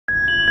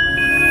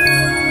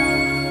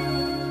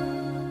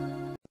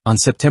On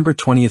September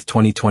 20,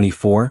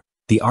 2024,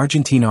 the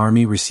Argentine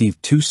Army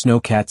received two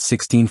Sno-Cat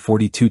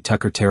 1642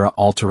 Tucker-Terra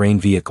all-terrain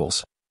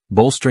vehicles,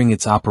 bolstering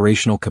its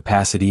operational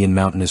capacity in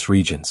mountainous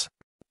regions.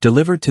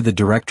 Delivered to the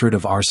Directorate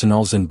of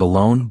Arsenals in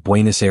Boulogne,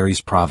 Buenos Aires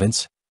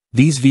province,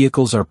 these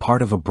vehicles are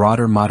part of a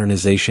broader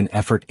modernization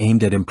effort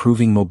aimed at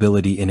improving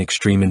mobility in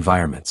extreme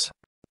environments.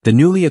 The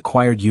newly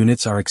acquired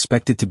units are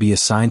expected to be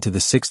assigned to the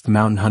 6th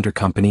Mountain Hunter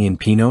Company in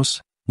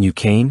Pinos,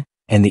 Neuquén,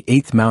 and the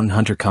 8th Mountain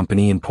Hunter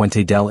Company in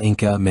Puente del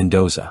Inca,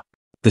 Mendoza.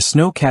 The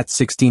Sno-Cat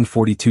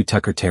 1642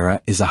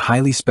 Tucker-Terra is a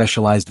highly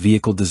specialized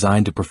vehicle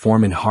designed to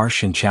perform in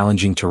harsh and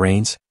challenging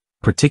terrains,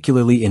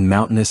 particularly in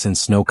mountainous and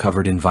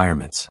snow-covered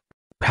environments.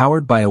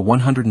 Powered by a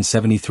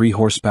 173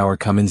 horsepower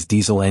Cummins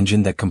diesel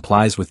engine that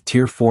complies with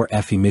Tier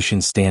 4F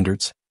emission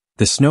standards,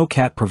 the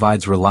Sno-Cat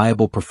provides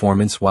reliable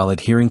performance while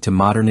adhering to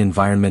modern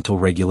environmental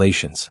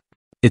regulations.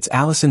 Its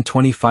Allison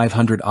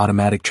 2500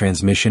 automatic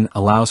transmission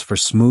allows for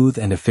smooth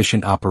and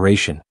efficient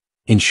operation,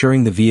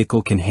 ensuring the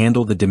vehicle can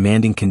handle the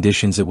demanding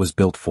conditions it was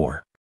built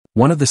for.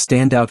 One of the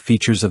standout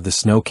features of the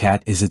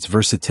Sno-Cat is its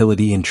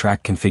versatility in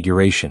track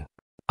configuration.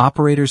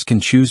 Operators can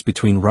choose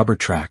between rubber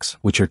tracks,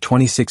 which are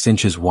 26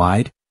 inches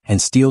wide,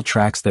 and steel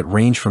tracks that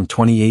range from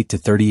 28 to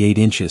 38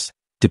 inches,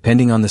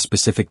 depending on the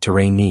specific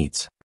terrain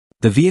needs.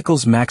 The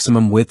vehicle's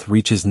maximum width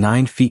reaches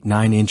 9 feet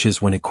 9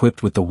 inches when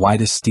equipped with the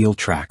widest steel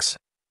tracks,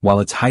 while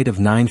its height of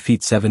 9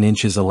 feet 7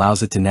 inches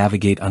allows it to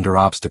navigate under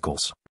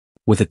obstacles.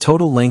 With a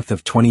total length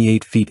of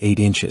 28 feet 8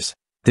 inches,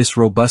 this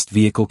robust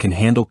vehicle can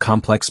handle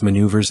complex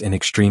maneuvers in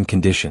extreme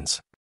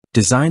conditions.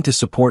 Designed to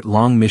support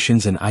long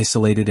missions in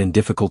isolated and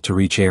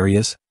difficult-to-reach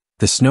areas,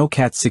 the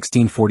Sno-Cat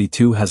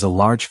 1642 has a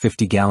large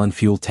 50-gallon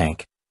fuel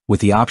tank, with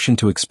the option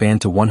to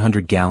expand to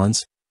 100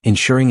 gallons,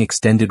 ensuring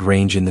extended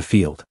range in the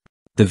field.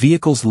 The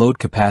vehicle's load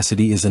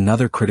capacity is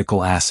another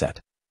critical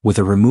asset, with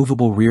a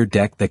removable rear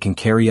deck that can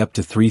carry up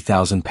to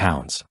 3,000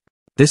 pounds.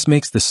 This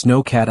makes the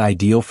Sno-Cat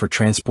ideal for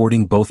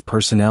transporting both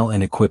personnel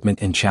and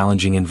equipment in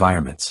challenging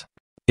environments.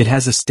 It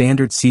has a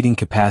standard seating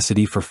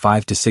capacity for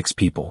 5 to 6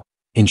 people,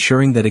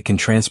 ensuring that it can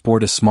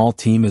transport a small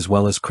team as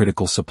well as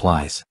critical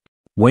supplies.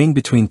 Weighing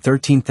between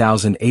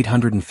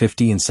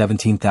 13,850 and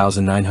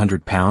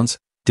 17,900 pounds,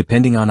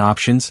 depending on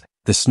options,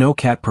 the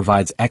Sno-Cat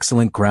provides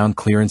excellent ground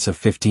clearance of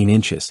 15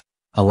 inches,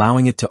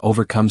 allowing it to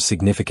overcome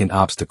significant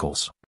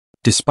obstacles.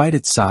 Despite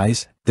its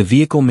size, the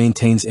vehicle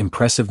maintains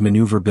impressive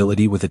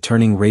maneuverability with a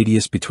turning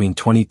radius between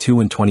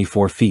 22 and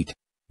 24 feet,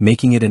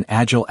 making it an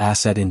agile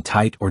asset in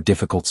tight or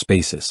difficult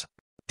spaces.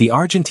 The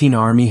Argentine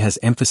Army has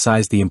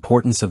emphasized the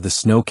importance of the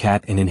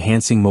Sno-Cat in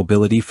enhancing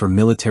mobility for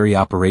military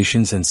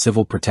operations and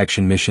civil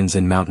protection missions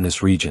in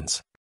mountainous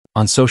regions.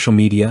 On social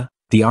media,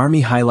 the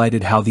Army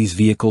highlighted how these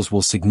vehicles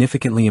will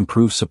significantly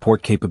improve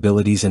support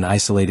capabilities in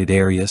isolated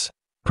areas,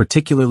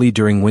 particularly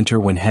during winter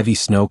when heavy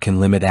snow can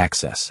limit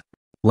access.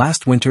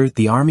 Last winter,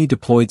 the Army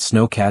deployed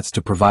Sno-Cats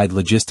to provide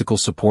logistical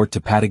support to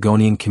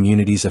Patagonian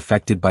communities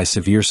affected by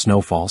severe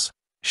snowfalls,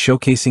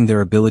 showcasing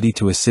their ability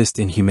to assist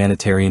in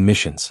humanitarian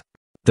missions.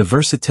 The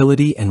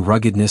versatility and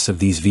ruggedness of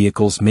these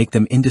vehicles make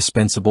them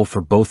indispensable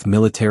for both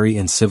military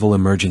and civil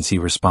emergency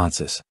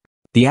responses.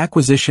 The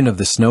acquisition of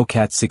the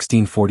Sno-Cat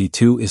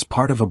 1642 is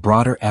part of a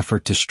broader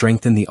effort to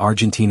strengthen the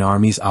Argentine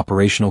Army's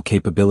operational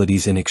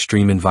capabilities in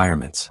extreme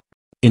environments.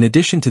 In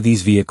addition to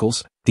these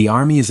vehicles, the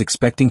Army is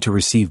expecting to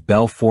receive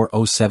Bell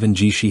 407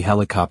 Gshi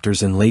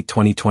helicopters in late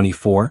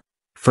 2024,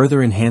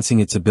 further enhancing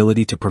its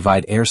ability to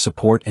provide air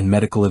support and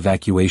medical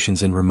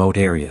evacuations in remote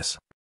areas.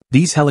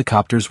 These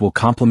helicopters will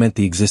complement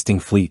the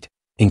existing fleet,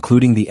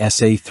 including the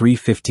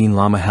SA-315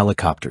 Llama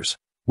helicopters,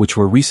 which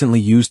were recently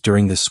used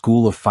during the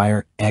School of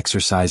Fire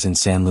exercise in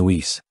San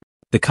Luis.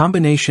 The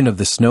combination of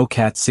the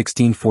Sno-Cat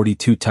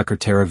 1642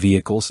 Tucker-Terra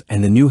vehicles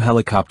and the new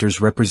helicopters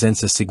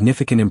represents a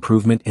significant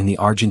improvement in the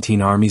Argentine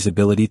Army's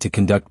ability to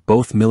conduct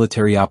both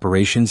military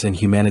operations and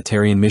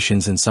humanitarian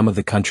missions in some of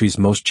the country's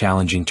most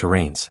challenging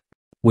terrains.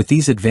 With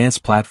these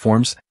advanced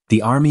platforms,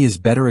 the Army is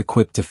better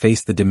equipped to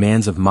face the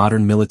demands of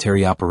modern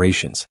military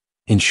operations,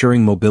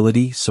 ensuring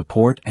mobility,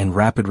 support, and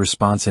rapid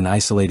response in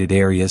isolated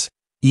areas,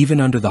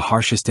 even under the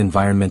harshest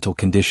environmental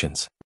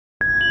conditions.